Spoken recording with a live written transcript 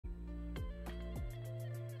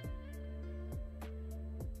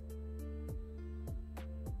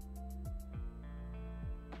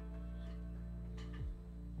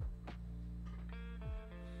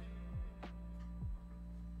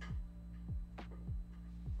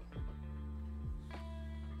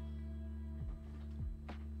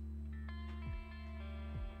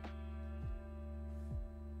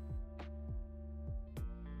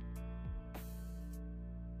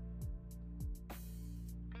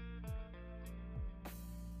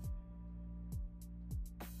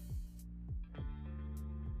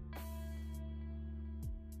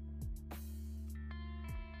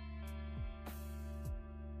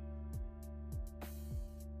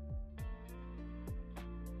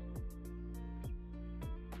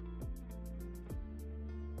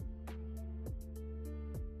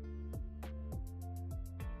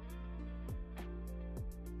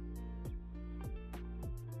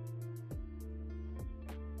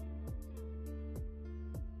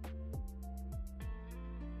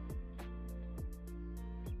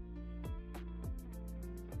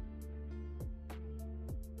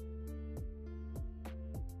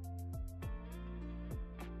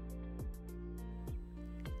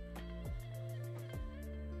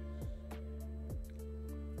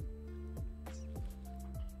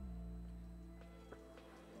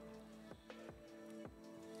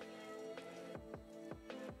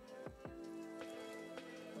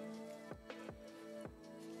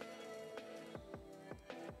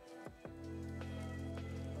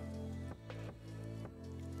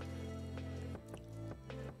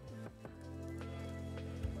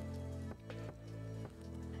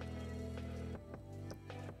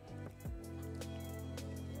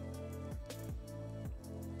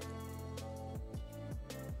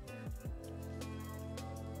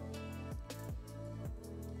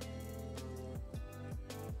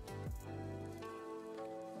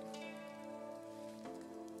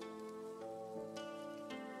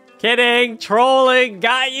Kidding, trolling,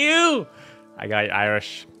 got you. I got you,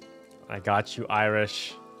 Irish. I got you,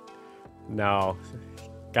 Irish. No,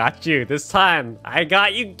 got you this time. I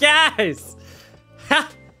got you guys. Ha!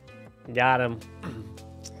 Got him.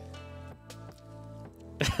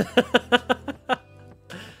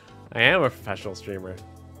 I am a professional streamer.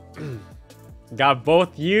 Got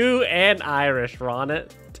both you and Irish, Ron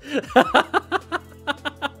it.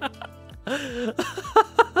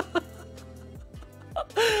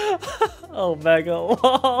 Oh, mega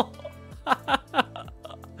lol.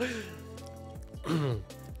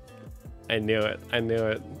 I knew it. I knew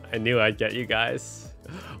it. I knew I'd get you guys.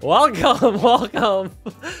 Welcome, welcome.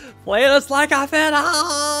 Play us like a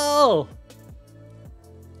fiddle.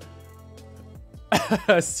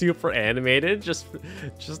 Super animated, just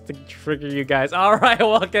to trigger you guys. All right,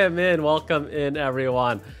 welcome in,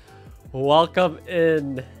 everyone. Welcome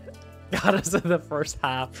in. Got us in the first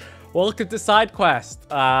half. Welcome to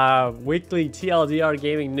SideQuest, weekly TLDR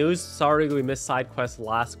gaming news. Sorry we missed SideQuest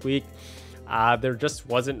last week. There just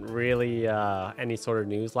wasn't really any sort of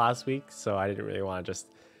news last week, so I didn't really want to just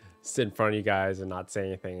sit in front of you guys and not say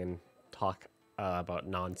anything and talk about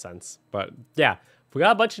nonsense. But yeah, we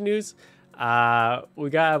got a bunch of news. We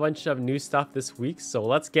got a bunch of new stuff this week, so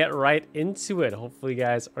let's get right into it. Hopefully you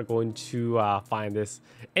guys are going to find this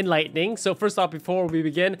enlightening. So first off, before we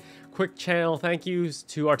begin, quick channel thank yous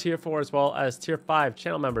to our tier 4 as well as tier 5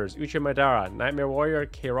 channel members: Uche Madara, Nightmare Warrior,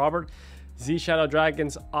 K Robert, Z Shadow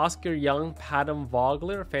Dragons, Oscar Young, Padam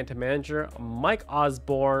Vogler, Phantom Manager, Mike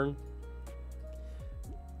Osborne,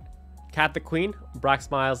 Cat the Queen, Brack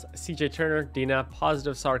Smiles, CJ Turner, Dina,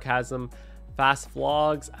 Positive Sarcasm, Fast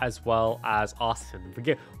Vlogs, as well as Austin.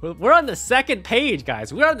 We're on the second page,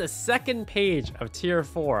 guys. We're on the second page of tier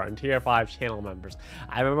 4 and tier 5 channel members.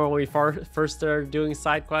 I remember when we first started doing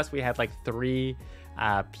SideQuest, we had like 3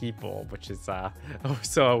 people, which is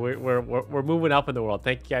so we're moving up in the world.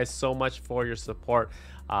 Thank you guys so much for your support.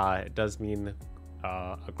 It does mean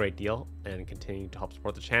a great deal, and continue to help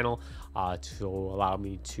support the channel to allow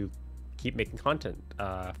me to keep making content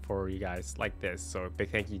for you guys like this. So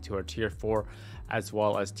big thank you to our tier 4 as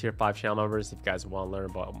well as tier 5 channel members. If you guys want to learn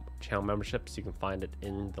about channel memberships, you can find it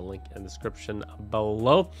in the link in the description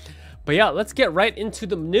below. But yeah, let's get right into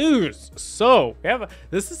the news. So we have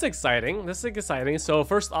this is exciting. So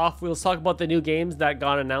first off, we'll talk about the new games that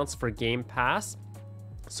got announced for Game Pass.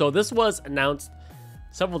 So this was announced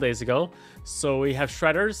several days ago. So we have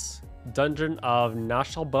Shredder's Dungeon of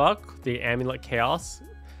Nashalbuk, the Amulet Chaos,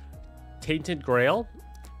 Tainted Grail,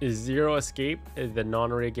 Zero Escape, the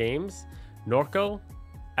Nonary games, Norco,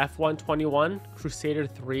 F121, Crusader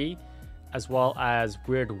 3, as well as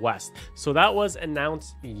Weird West. So that was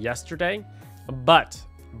announced yesterday, but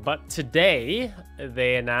today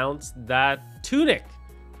they announced that Tunic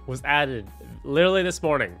was added literally this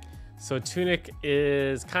morning. So Tunic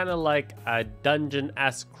is kind of like a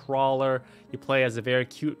dungeon-esque crawler. You play as a very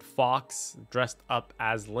cute fox dressed up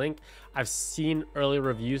as Link. I've seen early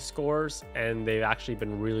review scores and they've actually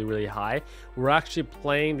been really high. We're actually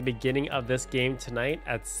playing the beginning of this game tonight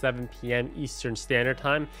at 7 p.m. Eastern Standard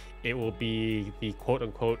Time. It will be the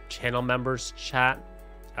quote-unquote channel members chat.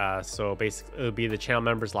 So basically it'll be the channel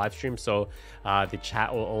members live stream. So the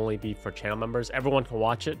chat will only be for channel members. Everyone can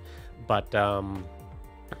watch it, but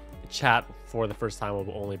chat for the first time will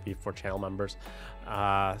only be for channel members.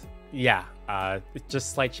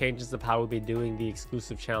 Just slight changes of how we'll be doing the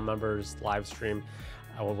exclusive channel members live stream.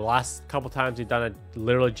 The last couple times we've done it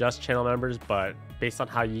literally just channel members, but based on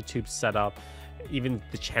how YouTube's set up, even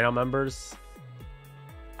the channel members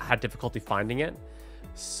had difficulty finding it.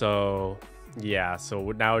 So yeah,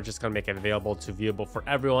 so now we're just gonna make it available to viewable for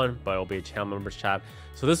everyone, but it'll be a channel members chat.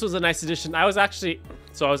 So this was a nice addition. I was actually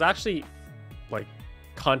like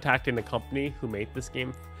contacting the company who made this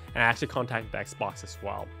game, and I actually contacted Xbox as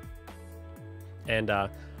well, and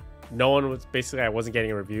no one was, basically I wasn't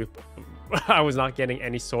getting a review. I was not getting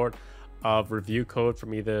any sort of review code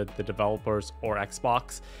from either the developers or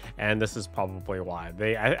Xbox, and this is probably why.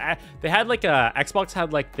 They had like Xbox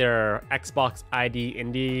had like their Xbox ID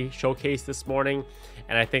Indie showcase this morning,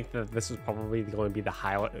 and I think that this was probably going to be the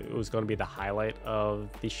highlight. It was going to be the highlight of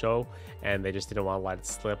the show, and they just didn't want to let it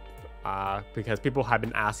slip. Because people have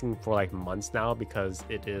been asking for like months now, because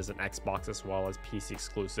it is an Xbox as well as PC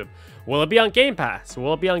exclusive. Will it be on Game Pass?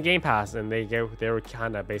 Will it be on Game Pass? And they were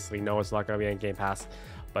kind of basically, no, it's not going to be on Game Pass,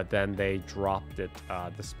 but then they dropped it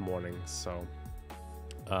this morning, so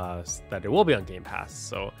that it will be on Game Pass.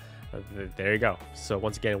 So there you go. So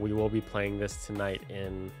once again, we will be playing this tonight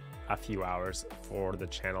in a few hours for the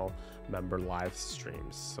channel member live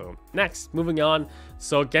streams. So next, moving on,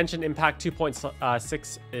 so Genshin Impact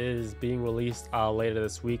 2.6 is being released later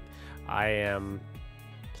this week. I am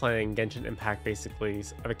playing Genshin Impact basically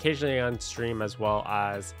occasionally on stream as well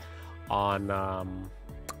as on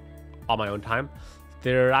my own time.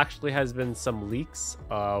 There actually has been some leaks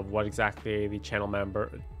of what exactly the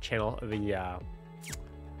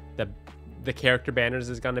the character banners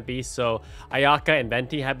is going to be. So Ayaka and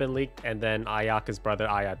Venti have been leaked, and then Ayaka's brother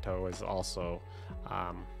Ayato is also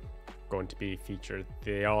going to be featured.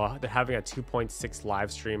 They're having a 2.6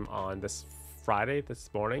 live stream on this Friday this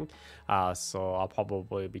morning, so I'll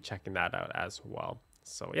probably be checking that out as well.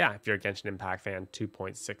 So yeah, if you're a Genshin Impact fan,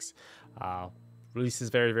 2.6 releases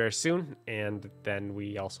very, very soon, and then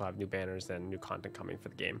we also have new banners and new content coming for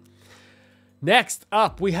the game. Next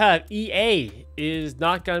up, we have EA is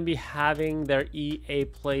not going to be having their EA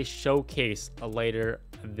Play Showcase later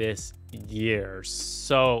this year.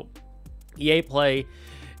 So EA Play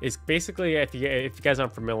is basically, if you guys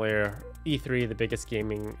aren't familiar, E3, the biggest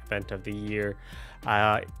gaming event of the year.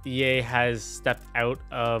 EA has stepped out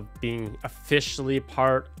of being officially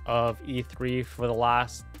part of E3 for the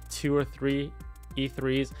last 2 or 3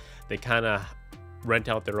 E3s. They kind of rent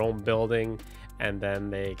out their own building, and then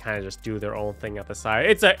they kind of just do their own thing at the side.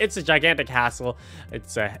 It's a gigantic hassle.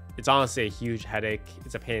 It's honestly a huge headache.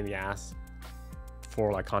 It's a pain in the ass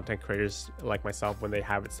for like content creators like myself when they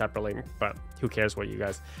have it separately, but who cares what you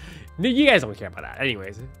guys don't care about that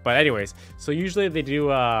anyways. So usually they do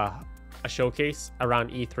a showcase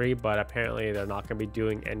around E3, but apparently they're not going to be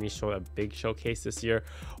doing any sort of big showcase this year,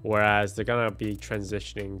 whereas they're going to be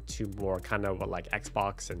transitioning to more kind of what like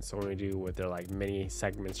Xbox and Sony do with their like mini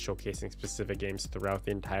segments showcasing specific games throughout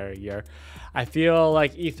the entire year. I feel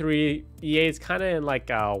like EA is kind of in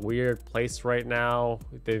like a weird place right now.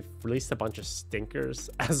 They've released a bunch of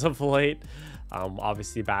stinkers as of late.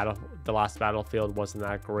 Obviously the last Battlefield wasn't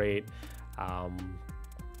that great.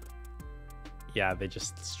 Yeah, they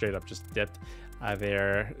just straight up just dipped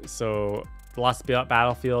there. So the last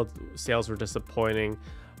Battlefield sales were disappointing.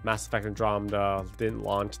 Mass Effect Andromeda didn't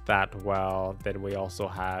launch that well. Then we also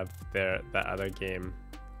have that other game.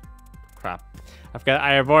 Crap,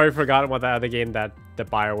 I've already forgotten what that other game that the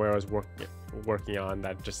BioWare was working on.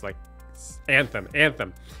 That just like Anthem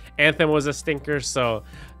was a stinker. So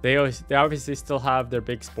they obviously still have their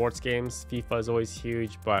big sports games. FIFA is always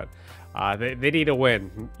huge, but they need a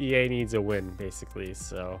win. EA needs a win, basically.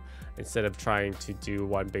 So instead of trying to do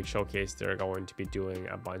one big showcase, they're going to be doing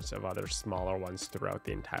a bunch of other smaller ones throughout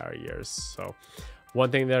the entire years. So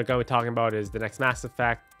one thing they're going to be talking about is the next Mass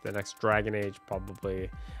Effect, the next Dragon Age, probably.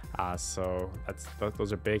 So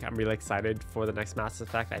those are big. I'm really excited for the next Mass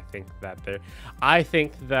Effect. I think that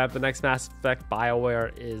the next Mass Effect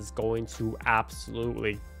BioWare is going to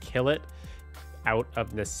absolutely kill it out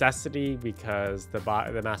of necessity, because the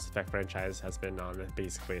Mass Effect franchise has been on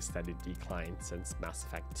basically a steady decline since Mass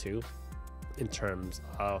Effect 2 in terms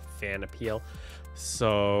of fan appeal.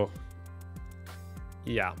 So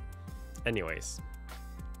yeah, anyways,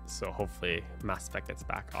 so hopefully Mass Effect gets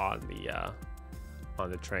back on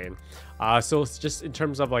the train. So it's just in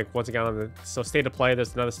terms of like once again on the state of play, there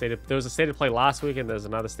was a state of play last week, and there's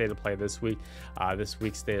another state of play this week. This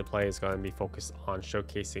week's state of play is going to be focused on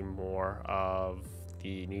showcasing more of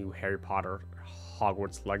the new Harry Potter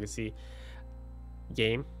Hogwarts Legacy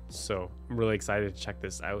game. So I'm really excited to check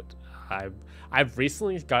this out. I've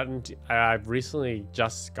recently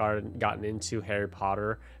just gotten into Harry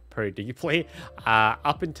Potter pretty deeply.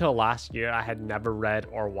 Up until last year, I had never read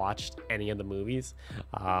or watched any of the movies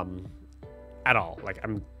at all.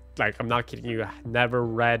 I'm not kidding you. I never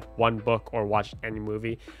read one book or watched any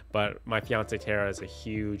movie, but my fiance Tara is a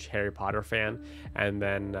huge Harry Potter fan, and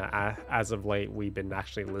then as of late we've been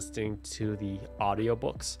actually listening to the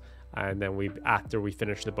audiobooks, and then after we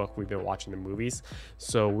finish the book, we've been watching the movies.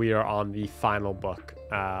 So we are on the final book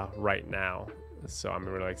right now. So I'm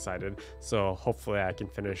really excited. So hopefully I can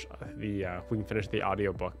finish we can finish the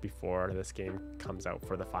audiobook before this game comes out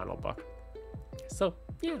for the final book. So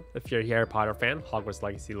yeah, if you're a Harry Potter fan, Hogwarts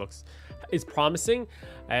Legacy is promising.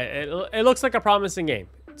 It looks like a promising game,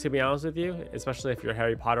 to be honest with you, especially if you're a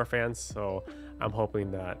Harry Potter fan. So I'm hoping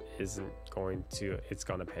that it's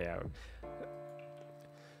gonna pay out.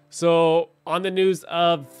 So on the news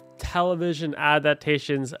of television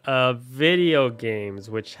adaptations of video games,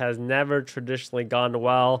 which has never traditionally gone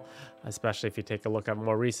well, especially if you take a look at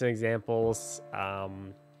more recent examples.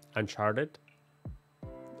 Uncharted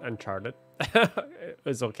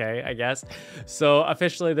is okay, I guess. So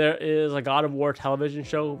officially there is a God of War television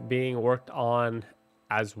show being worked on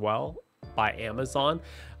as well by Amazon.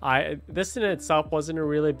 This in itself wasn't a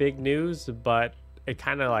really big news, but it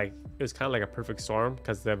was kind of like a perfect storm,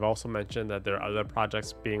 because they've also mentioned that there are other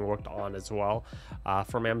projects being worked on as well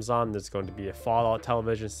from Amazon. There's going to be a Fallout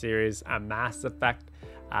television series, a Mass Effect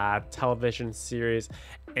television series,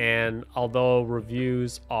 and although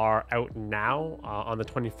reviews are out now, on the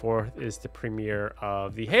 24th is the premiere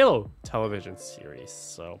of the Halo television series.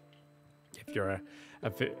 So if you're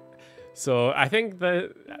so I think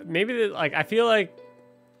that maybe like, I feel like,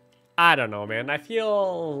 I don't know, man. I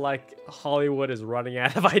feel like Hollywood is running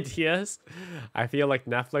out of ideas. I feel like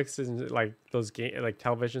Netflix and like those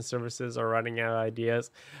television services are running out of ideas.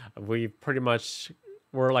 We're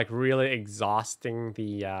like really exhausting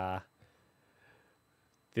the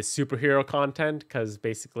superhero content, because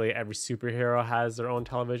basically every superhero has their own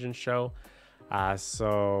television show.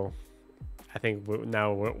 So I think we're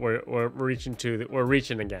reaching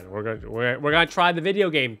again. We're gonna try the video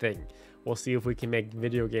game thing. We'll see if we can make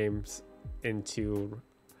video games into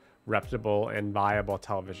reputable and viable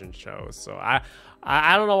television shows. So I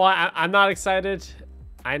don't know why I'm not excited.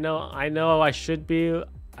 I know I should be.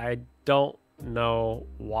 I don't know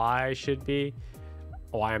why I should be,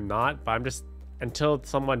 why I'm not. But I'm just, until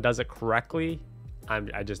someone does it correctly,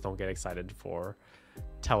 I just don't get excited for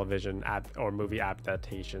television or movie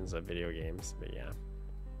adaptations of video games. But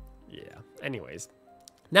yeah. Anyways,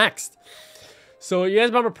 next. So you guys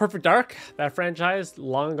remember Perfect Dark, that franchise,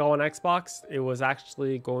 long ago on Xbox? It was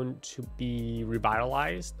actually going to be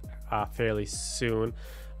revitalized fairly soon.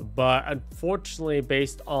 But unfortunately,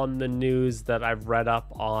 based on the news that I've read up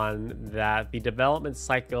on, that the development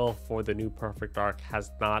cycle for the new Perfect Dark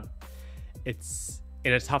it's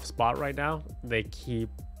in a tough spot right now. They keep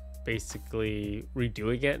basically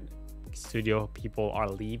redoing it. Studio people are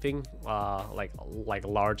leaving, like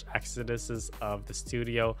large exoduses of the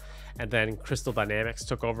studio, and then Crystal Dynamics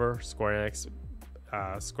took over. Square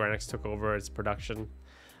Enix took over its production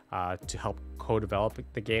to help co-develop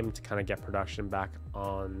the game, to kind of get production back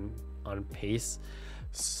on pace.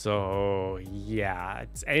 So yeah,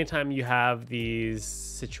 it's anytime you have these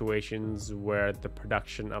situations where the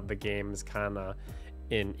production of the game is kind of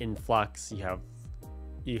in flux,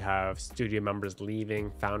 you have studio members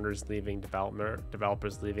leaving, founders leaving,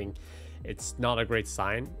 developers leaving. It's not a great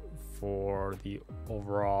sign for the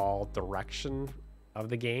overall direction of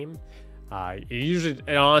the game.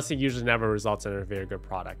 It honestly usually never results in a very good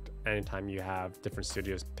product. Anytime you have different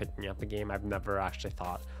studios picking up the game, I've never actually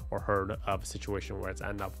thought or heard of a situation where it's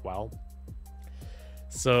ended up well.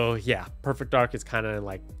 So yeah, Perfect Dark is kind of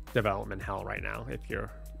like development hell right now if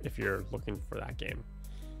you're looking for that game.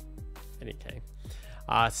 Okay.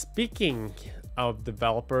 Speaking of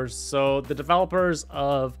developers, so the developers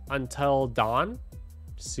of Until Dawn,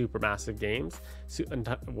 Supermassive Games,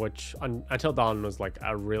 which Until Dawn was like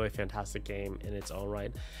a really fantastic game in its own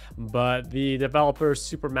right, but the developers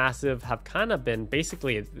Supermassive have kind of been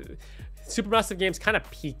basically, Supermassive Games kind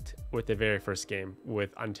of peaked with the very first game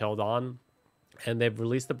with Until Dawn, and they've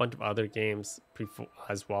released a bunch of other games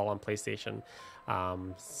as well on PlayStation.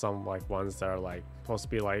 Some like ones that are like supposed to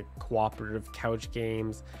be like cooperative couch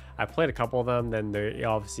games. I played a couple of them. Then they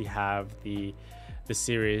obviously have the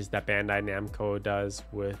series that Bandai Namco does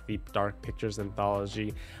with the Dark Pictures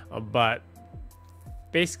anthology, but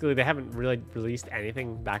basically they haven't really released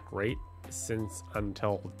anything that great since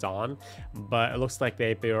Until Dawn. But it looks like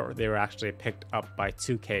they were actually picked up by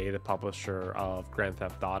 2K, the publisher of Grand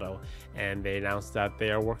Theft Auto, and they announced that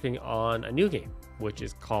they are working on a new game, which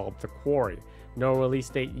is called The Quarry. No release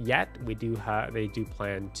date yet. They do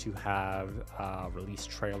plan to have a release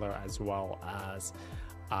trailer, as well as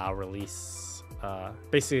release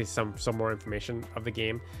basically some more information of the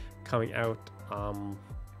game coming out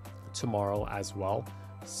tomorrow as well.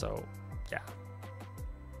 So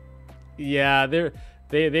yeah,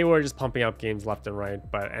 they were just pumping out games left and right,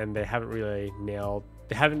 and they haven't really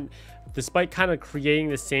despite kind of creating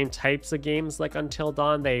the same types of games like Until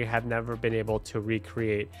Dawn, they have never been able to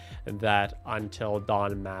recreate that Until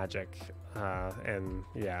Dawn magic. And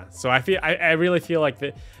yeah, so I really feel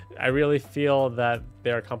that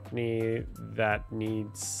they're a company that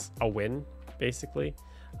needs a win, basically.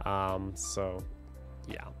 So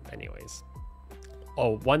yeah, anyways.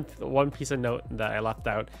 Oh, one piece of note that I left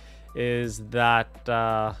out is that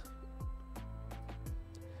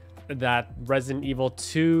that Resident Evil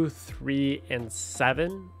 2, 3, and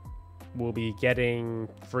 7 will be getting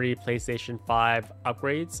free PlayStation 5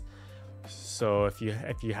 upgrades. So if you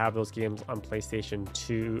have those games on PlayStation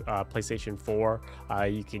 2, PlayStation 4,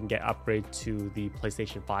 you can get upgrade to the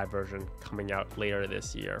PlayStation 5 version coming out later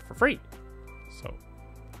this year for free. So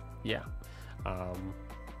yeah,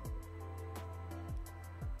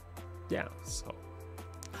 so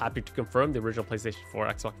happy to confirm the original PlayStation 4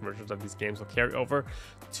 Xbox versions of these games will carry over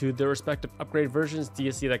to their respective upgrade versions.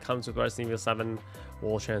 DLC that comes with Resident Evil 7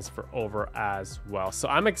 will transfer over as well. So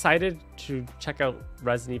I'm excited to check out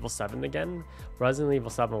Resident Evil 7 again. Resident Evil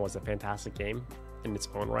 7 was a fantastic game in its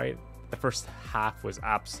own right. The first half was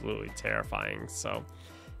absolutely terrifying. So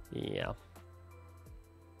yeah.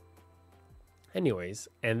 Anyways,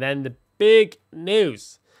 and then the big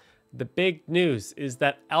news. The big news is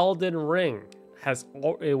that Elden Ring has,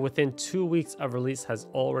 within 2 weeks of release, has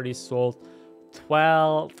already sold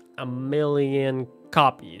 12 million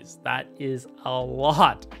copies. That is a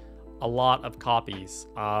lot of copies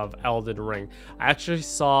of Elden Ring. I actually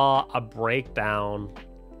saw a breakdown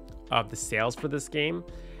of the sales for this game,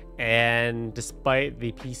 and despite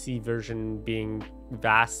the PC version being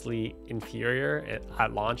vastly inferior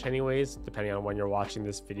at launch anyways, depending on when you're watching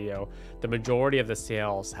this video, the majority of the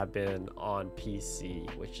sales have been on PC,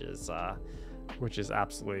 which is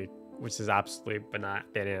absolutely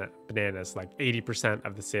bananas. Like 80%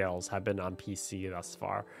 of the sales have been on PC thus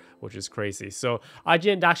far, which is crazy. So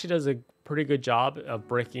IGN actually does a pretty good job of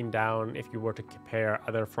breaking down if you were to compare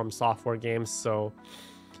other From Software games. So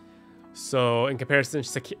in comparison,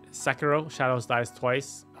 Sekiro: Shadows Die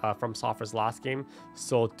Twice, From Software's last game,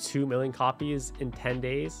 sold 2 million copies in 10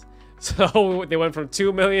 days. So they went from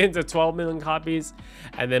 2 million to 12 million copies.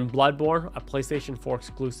 And then Bloodborne, a PlayStation 4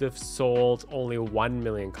 exclusive, sold only 1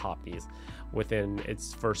 million copies within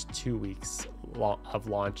its first 2 weeks of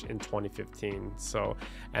launch in 2015. So,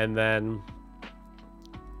 and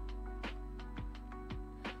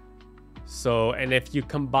if you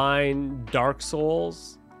combine Dark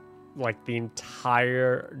Souls, like the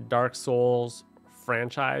entire Dark Souls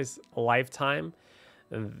franchise lifetime,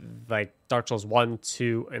 like Dark Souls 1,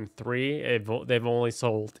 2, and 3, they've only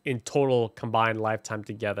sold in total combined lifetime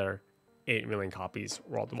together 8 million copies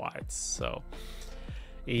worldwide. So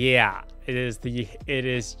yeah, it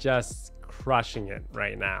is just crushing it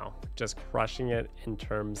right now, just crushing it in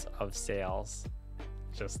terms of sales.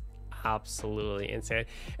 Just absolutely insane.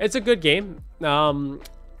 It's a good game.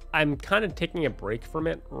 I'm kind of taking a break from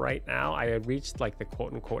it right now. I had reached like the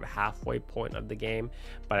quote-unquote halfway point of the game,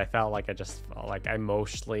 but I felt like I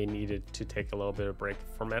emotionally needed to take a little bit of break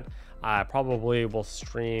from it. I probably will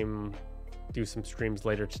do some streams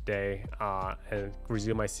later today and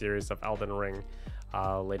resume my series of Elden Ring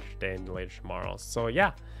later today and later tomorrow. So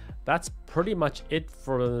yeah, that's pretty much it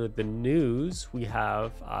for the news we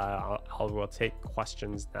have. I'll take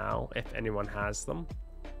questions now if anyone has them.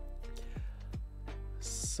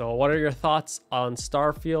 So what are your thoughts on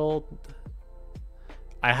Starfield?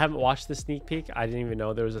 I haven't watched the sneak peek. I didn't even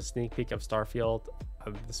know there was a sneak peek of Starfield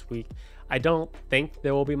this week. I don't think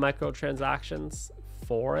there will be microtransactions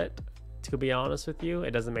for it, to be honest with you. It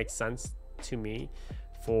doesn't make sense to me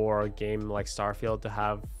for a game like Starfield to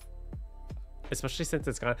have, especially since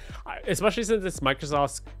it's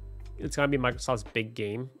Microsoft's, it's gonna be Microsoft's big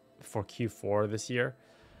game for Q4 this year.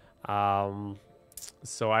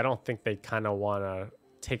 So I don't think they kind of want to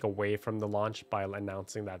take away from the launch by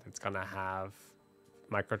announcing that it's going to have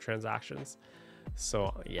microtransactions.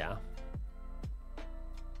 So yeah.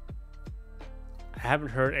 I haven't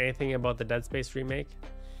heard anything about the Dead Space remake.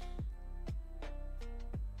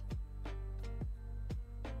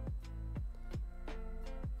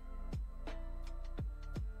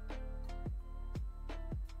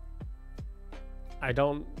 Are we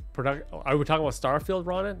talking about Starfield,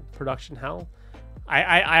 Ronan? Production hell?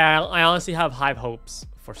 I honestly have high hopes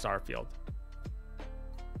for Starfield.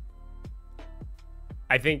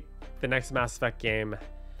 I think the next Mass Effect game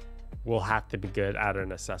will have to be good out of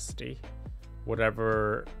necessity.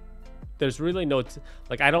 Whatever, there's really no,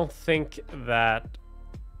 I don't think that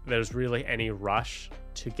there's really any rush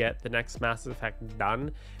to get the next Mass Effect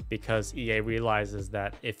done, because EA realizes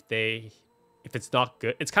that if it's not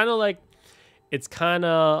good, it's kind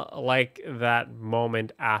of like that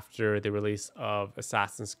moment after the release of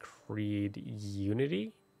Assassin's Creed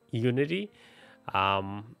Unity,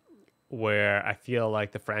 where I feel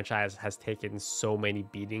like the franchise has taken so many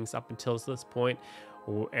beatings up until this point,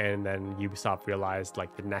 and then Ubisoft realized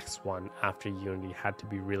like the next one after Unity had to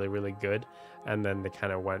be really, really good, and then they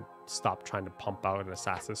kind of stopped trying to pump out an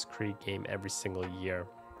Assassin's Creed game every single year.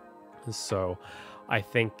 So I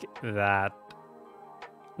think that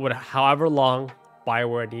however long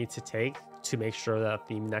BioWare needs to take to make sure that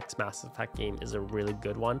the next Mass Effect game is a really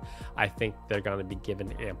good one, I think they're going to be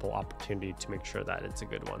given ample opportunity to make sure that it's a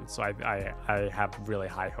good one. So I have really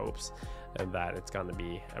high hopes that it's going to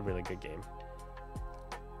be a really good game.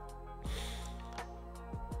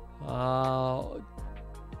 I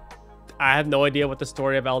have no idea what the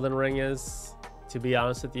story of Elden Ring is, to be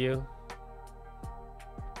honest with you.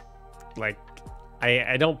 like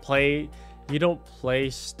I don't play. You don't play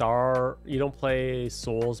Soulsborne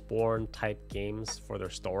type games for their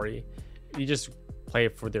story. You just play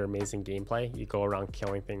it for their amazing gameplay. You go around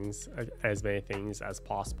killing things, as many things as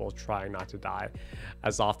possible, trying not to die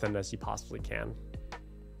as often as you possibly can.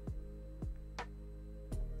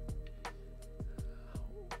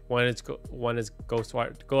 When is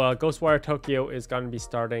Ghostwire Tokyo is going to be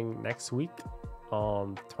starting next week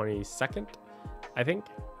on 22nd, I think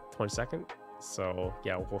 22nd. So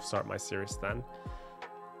yeah, we'll start my series then.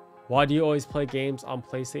 Why do you always play games on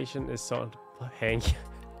PlayStation? Is so paying?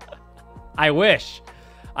 I wish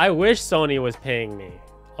Sony was paying me.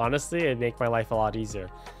 Honestly, it'd make my life a lot easier.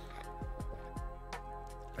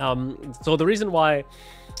 So the reason why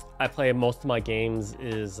I play most of my games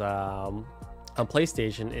is on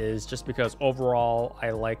PlayStation is just because overall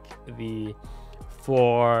I like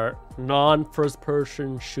for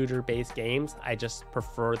non-first-person shooter-based games, I just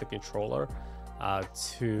prefer the controller I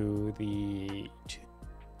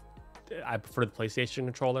prefer the PlayStation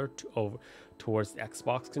controller towards the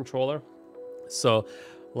Xbox controller. So,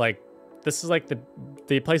 like, this is like the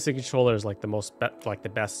PlayStation controller is like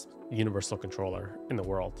the best universal controller in the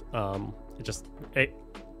world.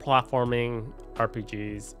 Platforming,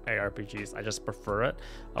 RPGs, ARPGs, I just prefer it.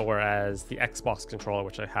 Whereas the Xbox controller,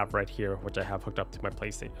 which I have right here, which I have hooked up to my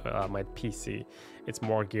PlayStation, my PC, it's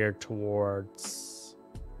more geared towards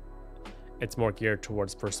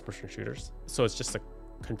first-person shooters. So it's just a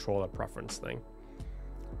controller preference thing.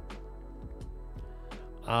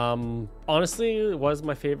 Honestly, it was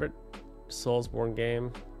my favorite Soulsborne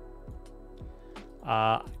game.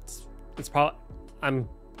 It's probably, I'm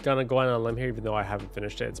gonna go on a limb here, even though I haven't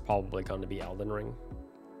finished it. It's probably going to be Elden Ring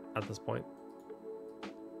at this point.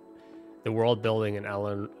 The world building in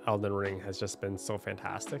Elden Ring has just been so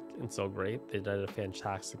fantastic and so great. They did a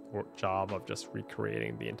fantastic job of just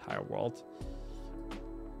recreating the entire world.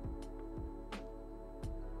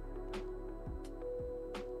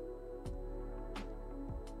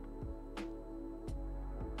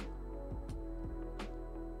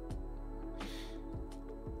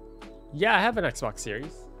 Yeah, I have an Xbox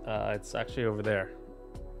Series. It's actually over there.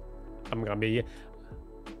 I'm gonna be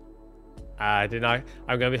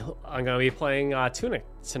playing Tunic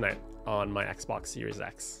tonight on my Xbox Series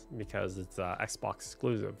X because it's Xbox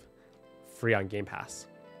exclusive, free on Game Pass.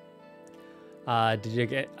 I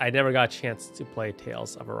never got a chance to play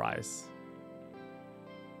Tales of Arise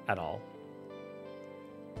at all.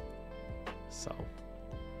 So,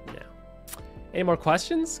 yeah. Any more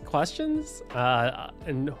questions?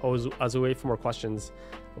 And as we wait for more questions,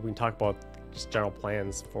 we can talk about just general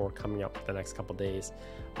plans for coming up the next couple days.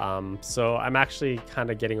 So I'm actually kind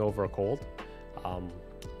of getting over a cold.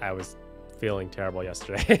 I was feeling terrible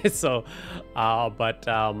yesterday, so but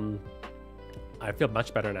I feel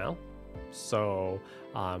much better now. So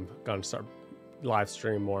I'm gonna start live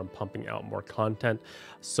streaming more and pumping out more content.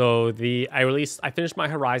 So I finished my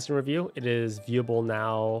Horizon review. It is viewable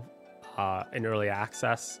now in early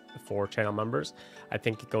access for channel members. I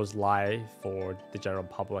think it goes live for the general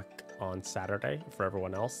public on Saturday for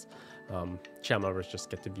everyone else. Channel members just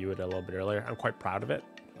get to view it a little bit earlier. I'm quite proud of it.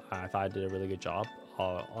 I thought I did a really good job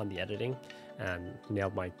on the editing and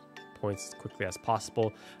nailed my points as quickly as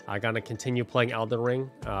possible. I'm gonna continue playing Elden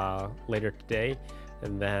Ring later today,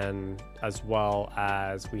 and then as well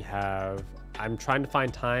as I'm trying to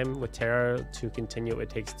find time with Tara to continue It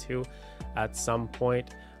Takes Two at some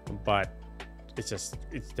point, but it's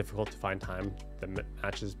difficult to find time that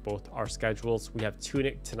matches both our schedules. We have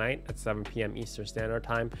Tunic tonight at 7 p.m. Eastern Standard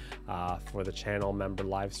Time for the channel member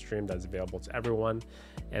live stream that's available to everyone.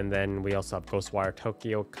 And then we also have Ghostwire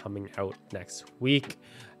Tokyo coming out next week.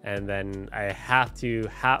 And then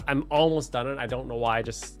I'm almost done it. I don't know why, I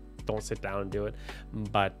just don't sit down and do it.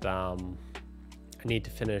 But I need to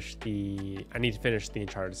finish the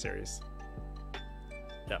Uncharted series.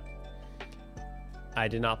 Yep. I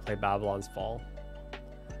did not play Babylon's Fall.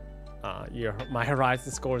 My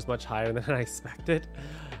Horizon score is much higher than I expected.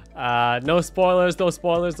 No spoilers,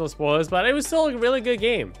 but it was still a really good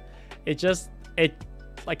game.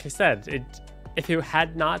 Like I said, if it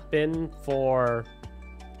had not been for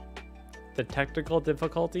the technical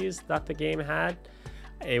difficulties that the game had,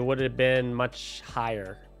 it would have been much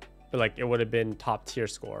higher. Like, it would have been top tier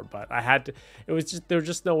score, but there was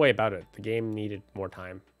just no way about it. The game needed more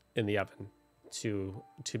time in the oven to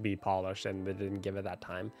be polished, and they didn't give it that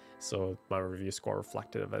time, so my review score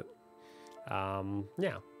reflected of it.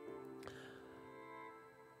 Yeah.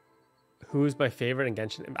 Who's my favorite in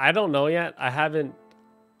Genshin? I don't know yet. I have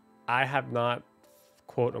not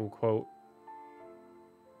quote unquote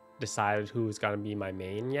decided who's gonna be my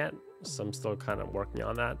main yet. so I'm still kind of working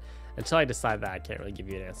on that. Until I decide that, I can't really give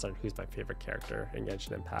you an answer on who's my favorite character in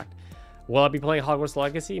Genshin Impact. Will I be playing Hogwarts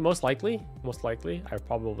Legacy? Most likely. Most likely. I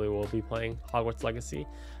probably will be playing Hogwarts Legacy.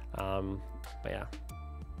 But yeah.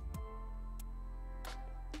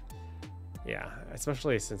 Yeah,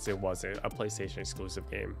 especially since it wasn't a PlayStation exclusive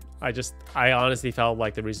game. I honestly felt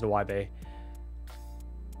like the reason why they...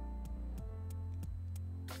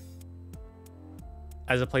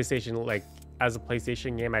 As a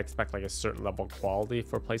PlayStation game, I expect like a certain level of quality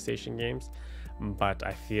for PlayStation games. But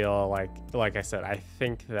I feel like I said, I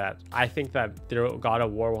think that their God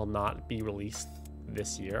of War will not be released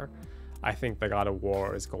this year. I think the God of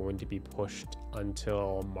War is going to be pushed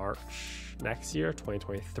until March next year,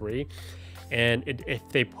 2023. And if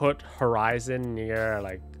they put Horizon near,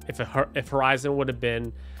 like, if Horizon would have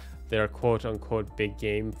been their quote unquote big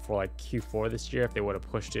game for like Q4 this year, if they would have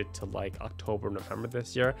pushed it to like October, November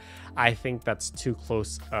this year, I think that's too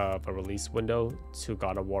close of a release window to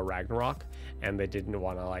God of War Ragnarok, and they didn't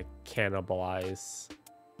want to like cannibalize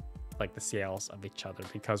like the sales of each other,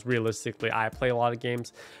 because realistically I play a lot of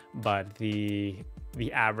games, but the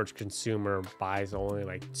average consumer buys only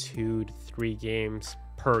like 2 to 3 games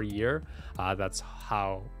per year. That's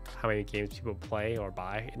how many games people play or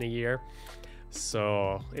buy in a year.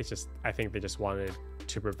 So it's just, I think they just wanted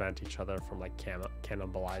to prevent each other from like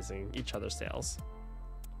cannibalizing each other's sales.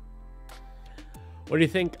 What do you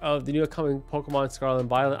think of the new upcoming Pokemon Scarlet and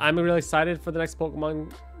Violet? I'm really excited for the next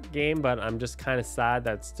Pokemon game, but I'm just kind of sad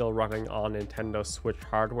that it's still running on Nintendo Switch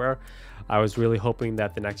hardware. I was really hoping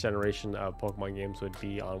that the next generation of Pokemon games would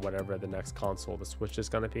be on whatever the next console the Switch is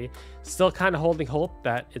going to be. Still kind of holding hope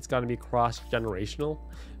that it's going to be cross-generational.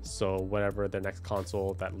 So whatever the next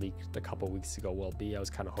console that leaked a couple weeks ago will be, I was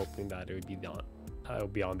kind of hoping that it would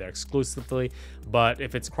be on there exclusively. But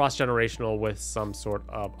if it's cross-generational with some sort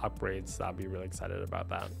of upgrades, I'd be really excited about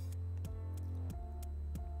that.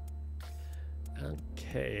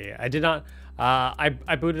 Okay, I did not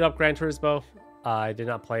I booted up Gran Turismo. I did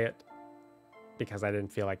not play it because I didn't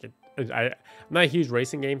feel like it. I'm not a huge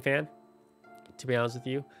racing game fan, to be honest with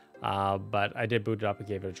you, but I did boot it up and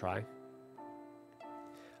gave it a try.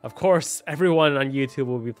 Of course, everyone on YouTube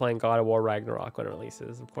will be playing God of War Ragnarok when it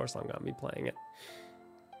releases. Of course, I'm gonna be playing it.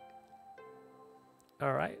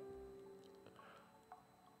 All right.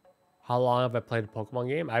 How long have I played a Pokemon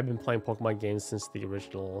game? I've been playing Pokemon games since the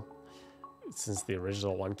original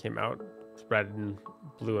one came out,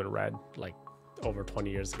 Blue and Red, like over 20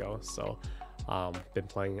 years ago. So I've been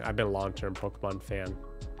a long-term Pokemon fan.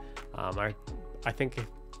 I think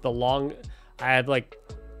the longest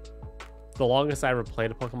I ever played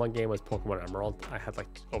a Pokemon game was Pokemon Emerald. I had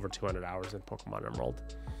like over 200 hours in Pokemon Emerald.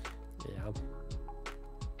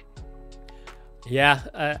 Yeah.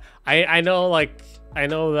 I know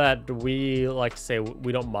that we like to say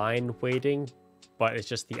we don't mind waiting, but it's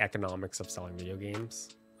just the economics of selling video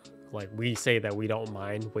games. Like, we say that we don't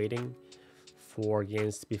mind waiting for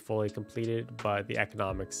games to be fully completed, but the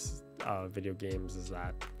economics of video games is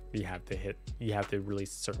that you have to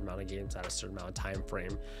release a certain amount of games at a certain amount of time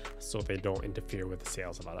frame so they don't interfere with the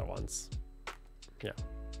sales of other ones. Yeah.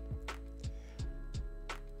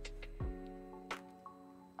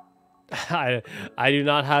 I do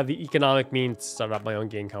not have the economic means to start up my own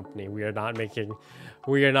game company. We are not making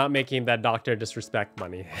that Dr. Disrespect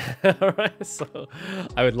money. All right, so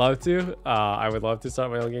I would love to. I would love to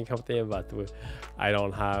start my own game company, but I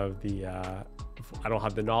don't have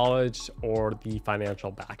the knowledge or the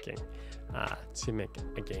financial backing to make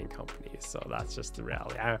a game company. So that's just the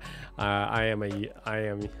reality. I am a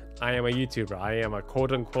YouTuber. I am a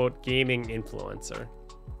quote unquote gaming influencer.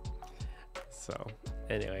 So,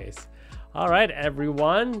 anyways. All right,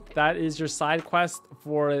 everyone, that is your side quest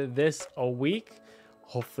for this week.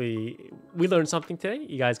 Hopefully we learned something today.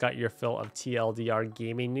 You guys got your fill of TLDR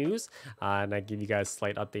gaming news, and I give you guys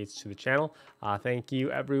slight updates to the channel. Thank you,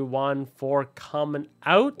 everyone, for coming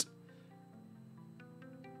out.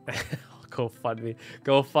 Go fund me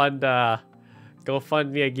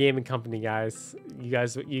a gaming company, guys. You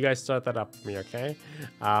guys start that up for me, okay?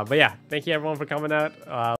 But yeah, thank you, everyone, for coming out.